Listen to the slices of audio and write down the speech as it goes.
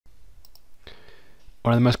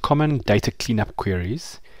One of the most common data cleanup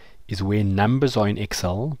queries is where numbers are in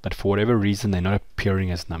Excel, but for whatever reason they're not appearing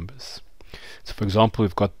as numbers. So for example,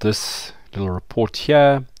 we've got this little report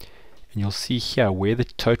here, and you'll see here where the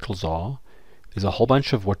totals are. There's a whole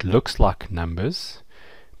bunch of what looks like numbers,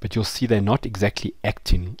 but you'll see they're not exactly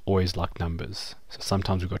acting always like numbers. So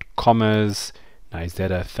sometimes we've got commas. Now is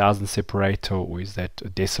that a thousand separator or is that a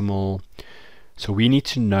decimal? So we need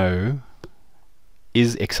to know,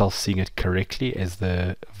 is Excel seeing it correctly as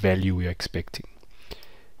the value we are expecting?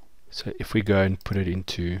 So if we go and put it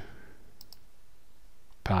into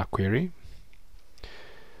PowerQuery.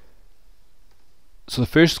 So the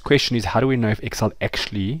first question is, how do we know if Excel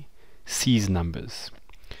actually sees numbers?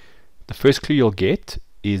 The first clue you'll get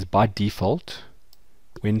is by default,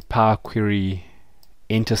 when PowerQuery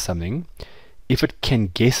enters something, if it can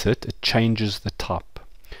guess it, it changes the type.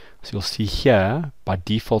 So you'll see here, by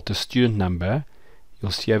default, the student number,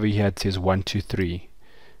 you'll see over here it says 123.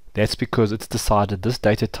 That's because it's decided this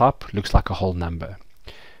data type looks like a whole number.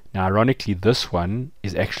 Now ironically, this one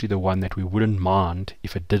is actually the one that we wouldn't mind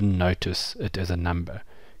if it didn't notice it as a number.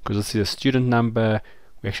 Because this is a student number,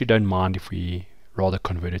 we actually don't mind if we rather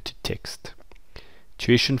convert it to text.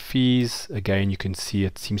 Tuition fees, again you can see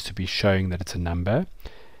it seems to be showing that it's a number.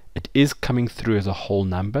 It is coming through as a whole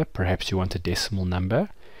number, perhaps you want a decimal number.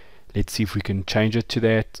 Let's see if we can change it to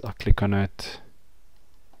that. I'll click on it.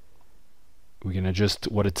 We're going to just,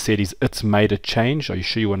 what it said is it's made a change. Are you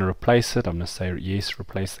sure you want to replace it? I'm going to say yes,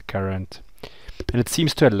 replace the current. And it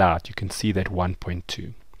seems to allow it. You can see that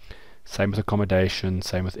 1.2. Same with accommodation,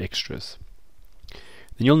 same with extras.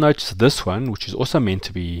 Then you'll notice this one, which is also meant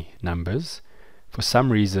to be numbers, for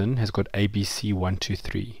some reason has got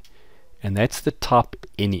ABC123. And that's the type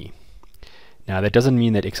any. Now that doesn't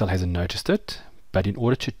mean that Excel hasn't noticed it, but in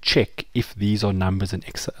order to check if these are numbers in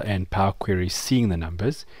Excel and PowerQuery seeing the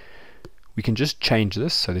numbers, we can just change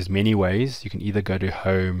this. So there's many ways. You can either go to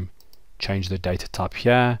home, change the data type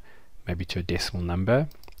here, maybe to a decimal number,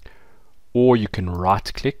 or you can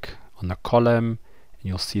right click on the column and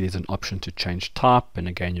you'll see there's an option to change type, and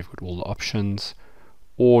again you've got all the options,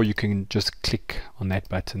 or you can just click on that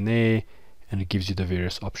button there and it gives you the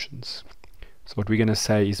various options. So what we're going to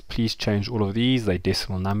say is please change all of these, they're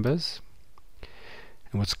decimal numbers.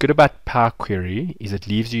 And what's good about PowerQuery is it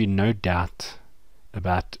leaves you no doubt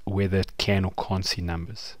about whether it can or can't see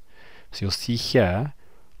numbers. So you'll see here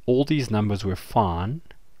all these numbers were fine,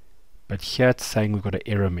 but here it's saying we've got an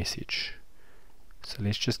error message. So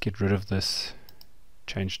let's just get rid of this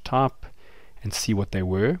change type and see what they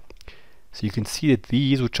were. So you can see that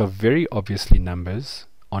these, which are very obviously numbers,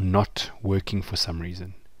 are not working for some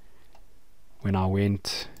reason. When I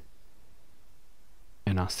went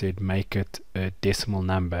and I said make it a decimal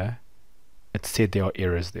number, it said there are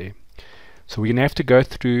errors there. So we're going to have to go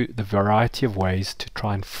through the variety of ways to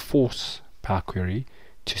try and force PowerQuery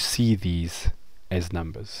to see these as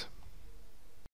numbers.